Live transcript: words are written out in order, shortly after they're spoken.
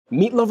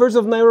Meat lovers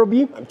of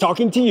Nairobi, I'm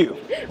talking to you.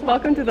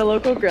 Welcome to the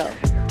local grill.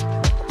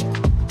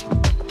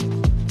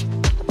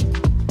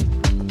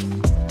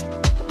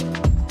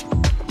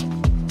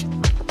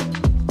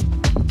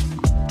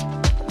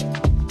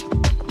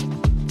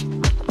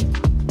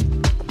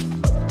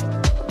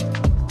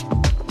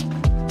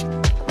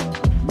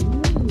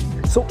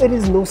 So it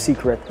is no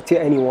secret to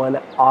anyone,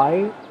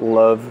 I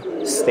love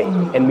steak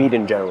and meat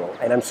in general.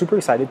 And I'm super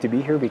excited to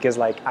be here because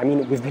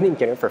we've been in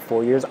Canada for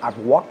 4 years. I've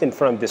walked in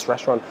front of this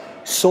restaurant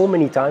so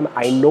many times.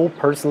 I know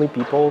personally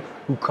people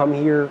who come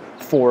here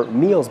for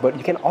meals, but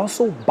you can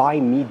also buy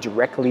meat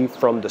directly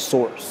from the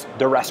source,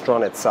 the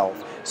restaurant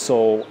itself.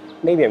 So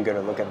maybe I'm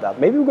gonna look at that.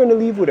 Maybe we're gonna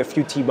leave with a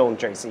few T-bone,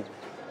 Tracey.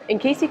 In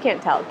case you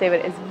can't tell,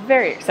 David is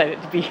very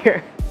excited to be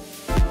here.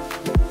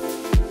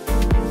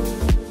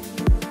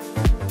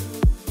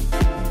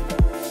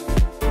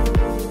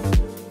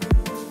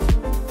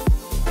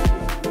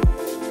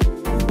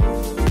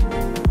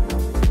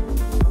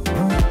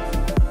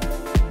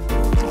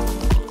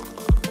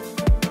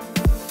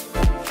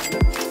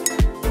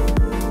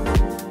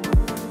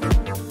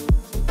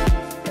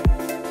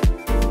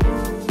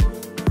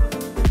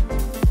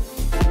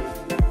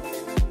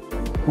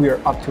 We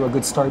are up to a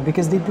good start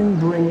because they didn't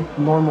bring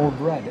normal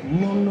bread.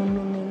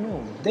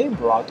 No. They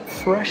brought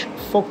fresh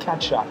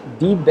focaccia,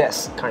 the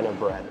best kind of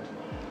bread.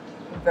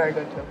 Very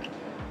good too.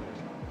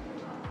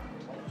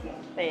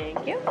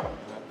 Thank you.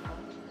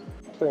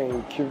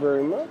 Thank you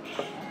very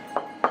much.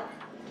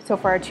 So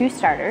for our two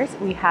starters,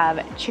 we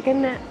have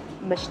chicken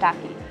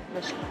mishkaki.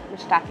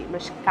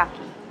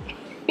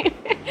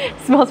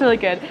 Smells really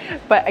good.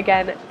 But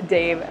again,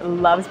 Dave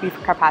loves beef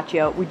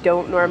carpaccio. We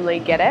don't normally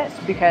get it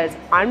because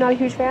I'm not a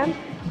huge fan.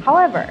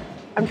 However,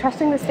 I'm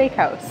trusting the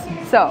Steakhouse.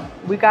 So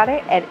we got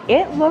it and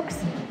it looks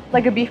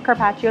like a beef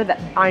carpaccio that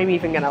I'm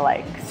even gonna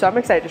like. So I'm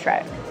excited to try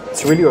it.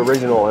 It's really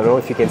original. I don't know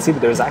if you can see, but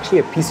there's actually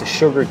a piece of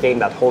sugar cane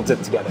that holds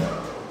it together.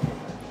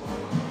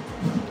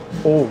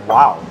 Oh,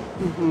 wow.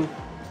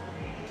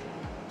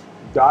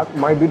 That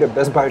might be the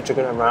best bite of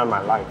chicken I've ever had in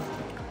my life.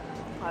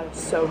 That is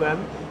so good.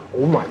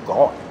 Oh my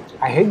God.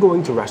 I hate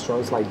going to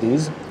restaurants like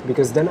these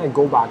because then I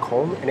go back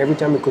home and every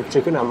time we cook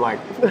chicken, I'm like,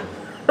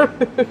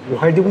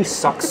 why do we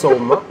suck so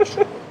much?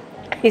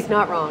 He's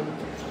not wrong.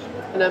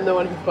 And I'm the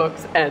one who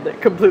cooks and it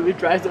completely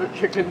dries out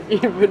chicken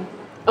even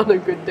on a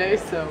good day,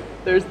 so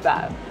there's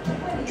that.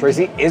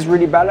 Tracey is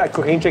really bad at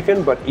cooking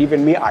chicken, but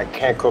even me, I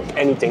can't cook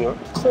anything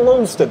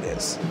close to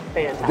this.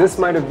 Fantastic. This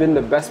might have been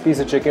the best piece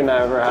of chicken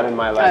I ever had in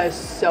my life. That is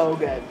so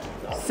good.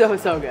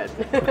 So good.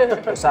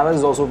 The salad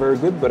is also very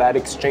good, but I'd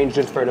exchange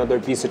it for another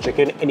piece of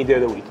chicken any day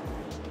of the week.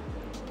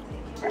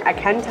 I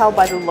can tell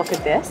by the look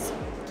of this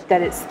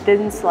that it's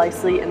thin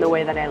slicely in the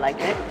way that I like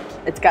it.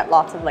 It's got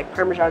lots of like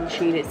Parmesan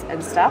cheese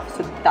and stuff,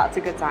 so that's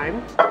a good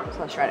sign. So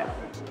let's try it.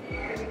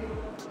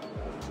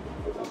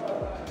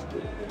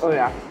 Oh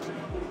yeah.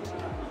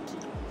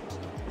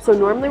 So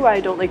normally why I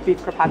don't like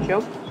beef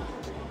carpaccio,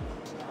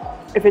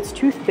 if it's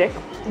too thick,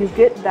 you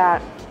get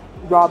that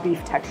raw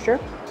beef texture.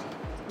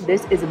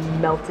 This is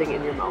melting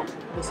in your mouth.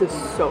 This is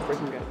so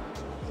freaking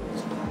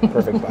good.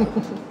 Perfect bite.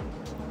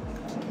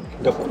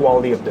 The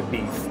quality of the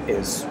beef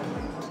is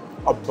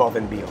above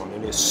and beyond.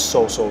 It is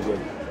so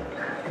good.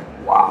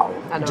 Wow.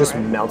 I know, it just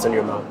right? melts in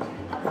your mouth.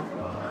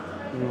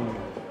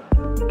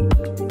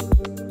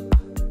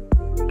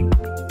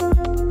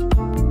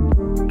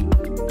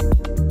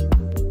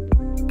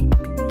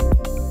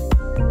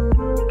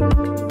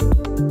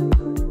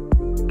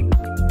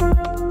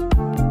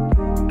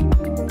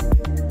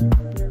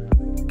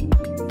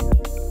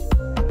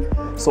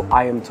 So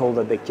I am told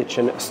that the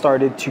kitchen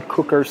started to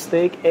cook our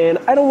steak and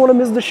I don't want to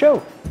miss the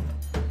show.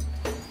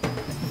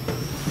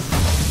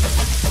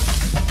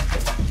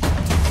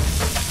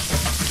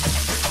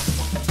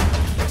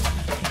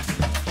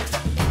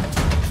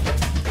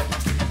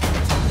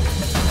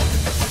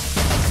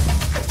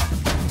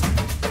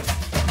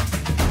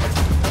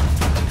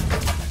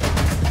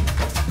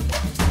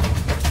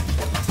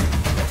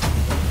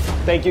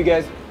 Thank you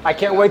guys. I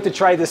can't wait to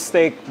try this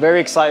steak. Very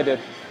excited.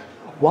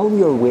 While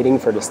we are waiting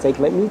for the steak,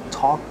 let me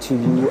talk to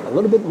you a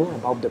little bit more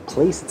about the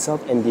place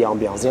itself and the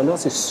ambiance. The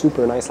ambiance is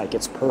super nice, like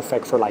it's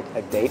perfect for like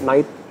a date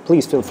night.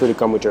 Please feel free to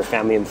come with your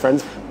family and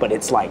friends, but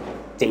it's like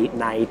date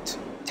night,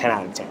 10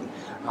 out of 10.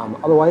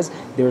 Otherwise,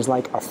 there's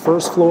like a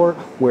first floor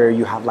where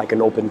you have like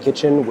an open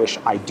kitchen, which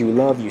I do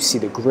love. You see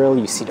the grill,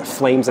 you see the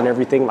flames and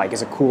everything. Like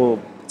it's a cool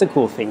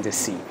thing to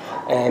see.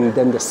 And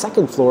then the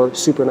second floor,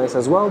 super nice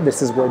as well.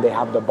 This is where they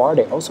have the bar.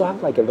 They also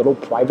have like a little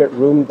private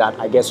room that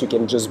I guess you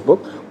can just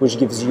book, which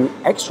gives you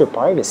extra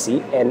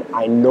privacy. And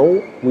I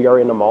know we are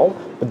in a mall,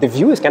 but the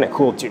view is kind of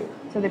cool too.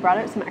 So they brought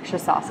out some extra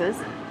sauces.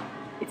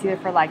 It's either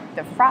for like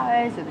the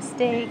fries or the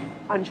steak,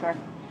 unsure.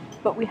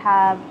 But we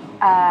have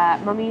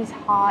Mummy's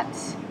hot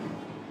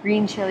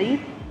green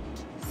chili,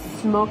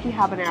 smoky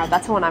habanero,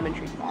 that's the one I'm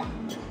intrigued by,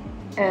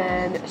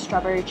 and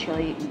strawberry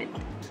chili mint.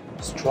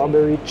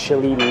 Strawberry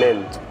chili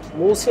mint.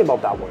 We'll see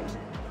about that one.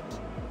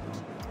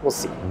 We'll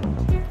see.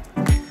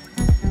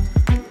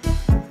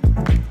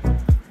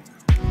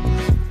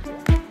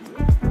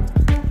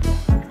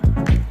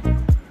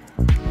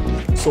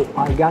 So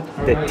I got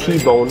the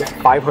T-bone,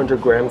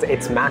 500 grams.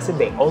 It's massive.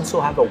 They also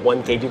have a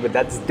 1 kg, but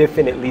that's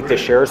definitely to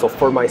share. So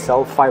for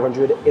myself,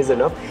 500 is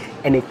enough.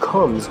 And it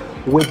comes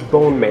with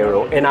bone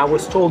marrow. And I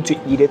was told to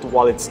eat it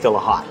while it's still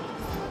hot.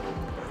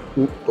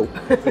 Oh,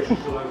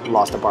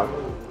 lost a part.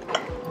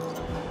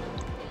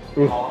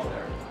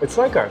 It's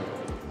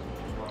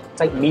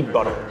like meat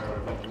butter.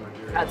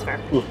 That's fair.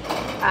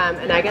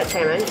 And I get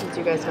salmon, because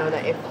you guys know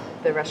that if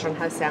the restaurant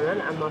has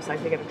salmon, I'm most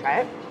likely going to try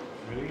it.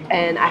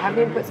 And I haven't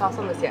even put sauce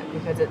on this yet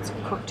because it's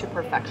cooked to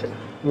perfection.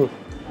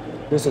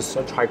 This is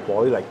such high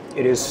quality. Like,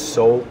 it is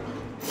so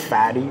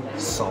fatty,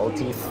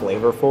 salty,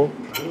 flavorful.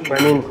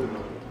 I mean,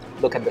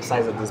 look at the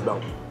size of this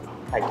bone.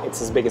 Like,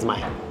 it's as big as my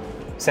hand.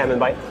 Salmon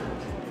bite.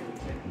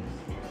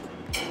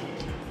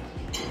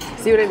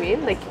 See what I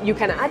mean? Like, you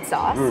can add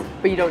sauce,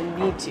 but you don't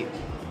need to.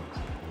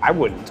 I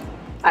wouldn't.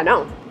 I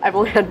know. I've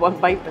only had one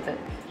bite with it.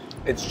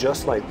 It's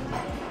just like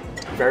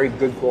very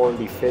good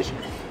quality fish,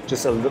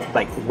 just a little,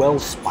 like well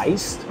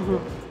spiced.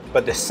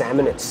 But the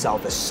salmon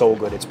itself is so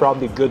good. It's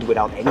probably good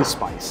without any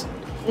spice.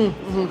 I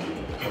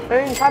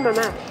didn't try my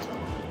mash.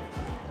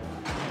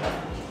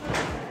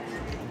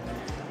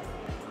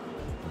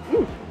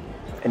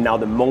 And now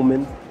the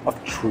moment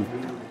of truth.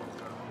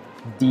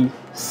 The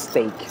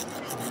steak.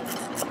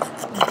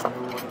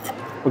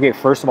 Okay,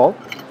 first of all,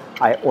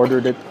 I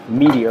ordered it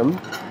medium,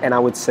 and I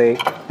would say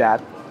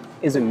that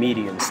is a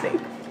medium steak.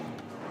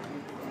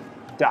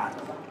 That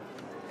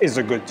is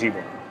a good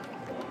T-bone.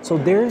 So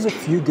there's a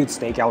few good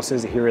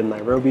steakhouses here in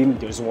Nairobi.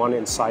 There's one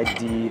inside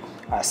the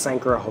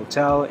Sankara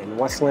Hotel in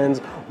Westlands,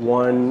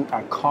 one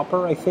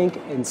Copper, I think,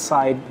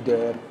 inside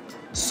the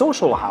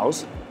Social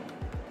House.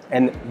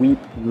 And we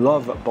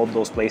love both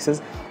those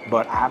places,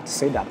 but I have to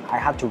say that I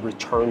had to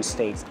return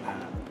steaks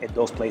at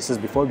those places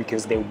before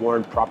because they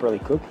weren't properly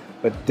cooked.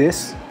 But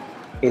this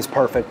is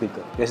perfectly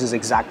cooked. This is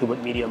exactly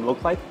what medium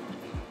looked like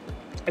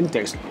and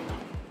tastes.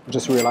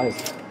 Just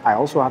realized I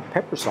also have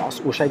pepper sauce,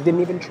 which I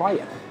didn't even try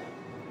yet.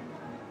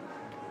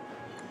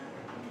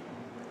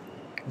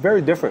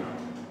 Very different.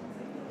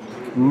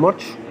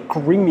 Much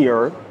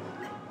creamier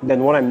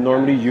than what I'm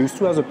normally used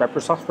to as a pepper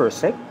sauce for a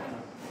steak.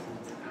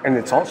 And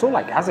it's also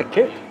like has a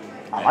kick.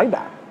 I like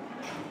that.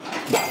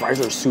 The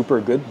fries are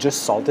super good,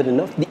 just salted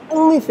enough. The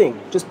only thing,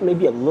 just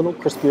maybe a little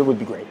crispier would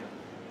be great.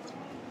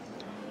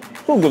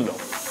 So good though.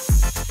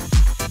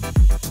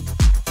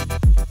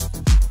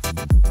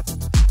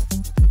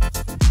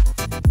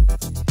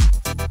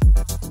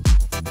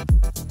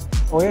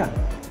 Oh yeah,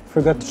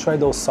 forgot to try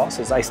those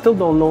sauces. I still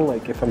don't know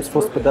like if I'm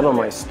supposed to put that on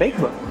my steak,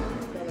 but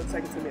That looks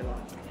like it's gonna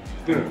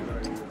be a lot.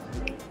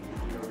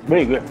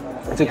 very good.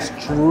 It's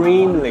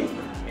extremely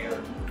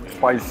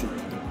spicy.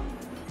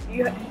 Do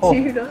you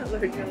not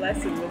learn your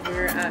lesson when we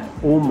were at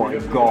Oh my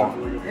god.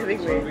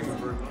 Hemingway's?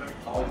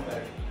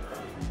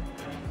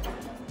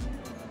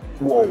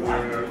 Whoa.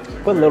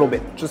 Put a little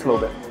bit, just a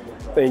little bit.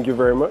 Thank you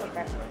very much.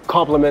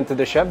 Compliment to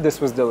the chef,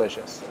 this was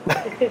delicious.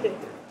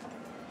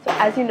 So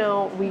as you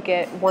know, we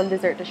get one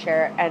dessert to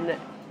share, and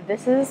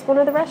this is one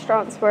of the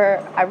restaurants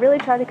where I really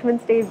tried to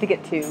convince Dave to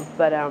get two,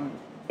 but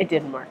it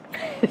didn't work.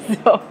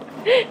 So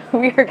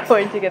we are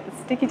going to get the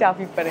sticky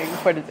toffee pudding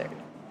for dessert.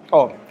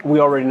 Oh, we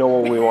already know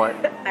what we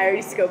want. I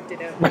already scoped it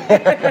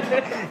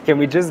out. Can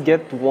we just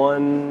get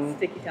one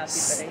Sticky toffee pudding.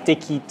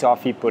 sticky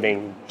toffee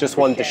pudding? Just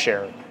one to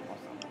share.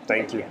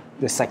 Thank you.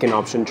 The second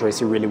option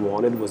Tracey really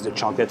wanted was the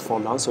chocolate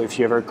fondant. So if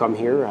you ever come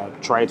here,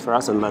 try it for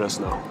us and let us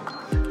know.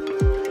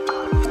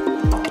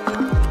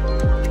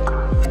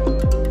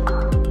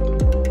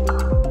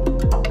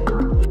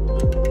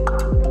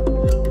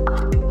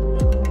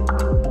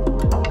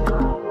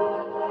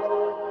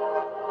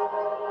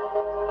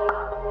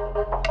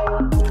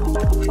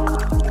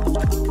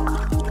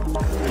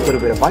 A little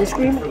bit of ice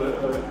cream,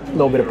 a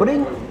little bit of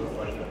pudding.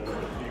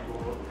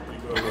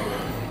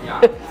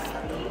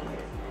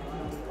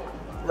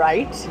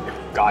 Right?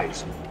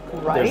 Guys,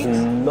 Right? there's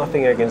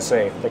nothing I can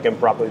say that can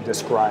properly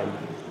describe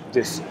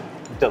this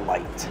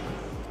delight.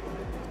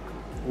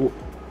 Ooh.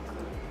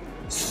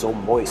 So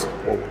moist.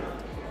 Whoa.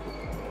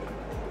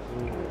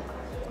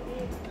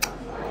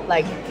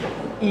 Like,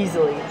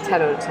 easily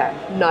 10 out of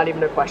 10. Not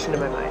even a question in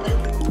my mind.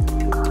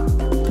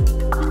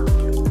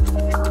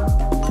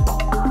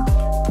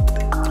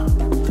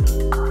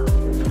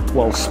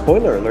 Well,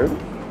 spoiler alert,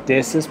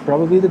 this is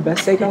probably the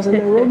best steakhouse in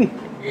Nairobi.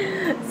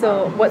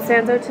 So what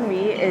stands out to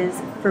me is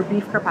for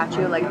beef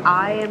carpaccio, like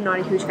I am not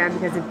a huge fan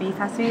because the beef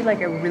has to be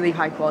like a really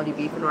high quality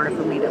beef in order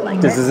for me to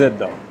like This it. is it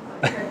though.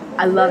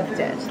 I loved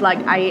it. Like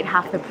I ate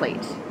half the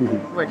plate,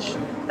 which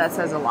that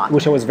says a lot.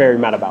 Which I was very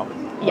mad about.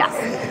 Yes,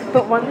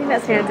 but one thing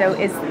that stands out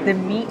is the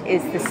meat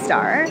is the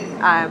star.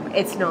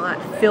 It's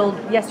not filled.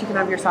 Yes, you can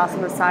have your sauce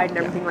on the side and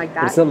everything like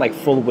that. It's not like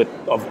full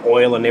of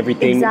oil and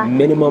everything. Exactly.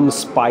 Minimum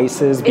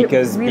spices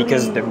because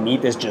really- the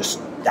meat is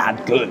just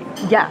that good.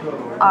 Yeah,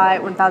 I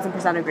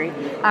 1000% agree.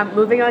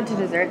 Moving on to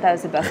dessert, that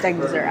was the best dang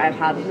dessert I've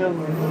had in a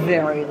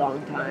very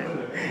long time.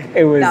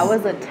 It was That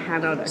was a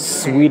 10 out of 10.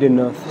 sweet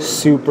enough,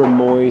 super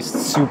moist,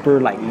 super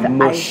like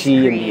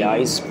mushy, and the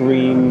ice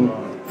cream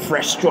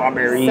fresh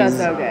strawberries.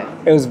 So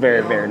good. It was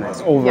very, very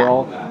nice.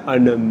 Overall,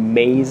 an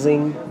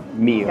amazing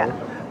meal.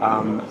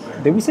 Yeah.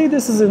 Did we say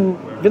this is in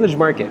Village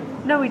Market?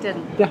 No, we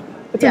didn't. Yeah,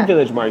 it's in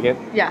Village Market.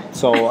 Yeah.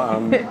 So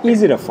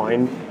easy to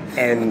find,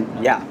 and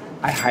yeah,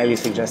 I highly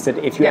suggest it.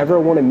 If you ever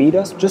want to meet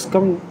us, just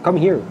come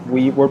here.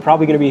 We're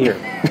probably going to be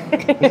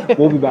here.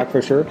 We'll be back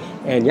for sure.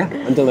 And yeah,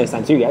 until next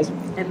time, see you guys.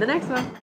 In the next one.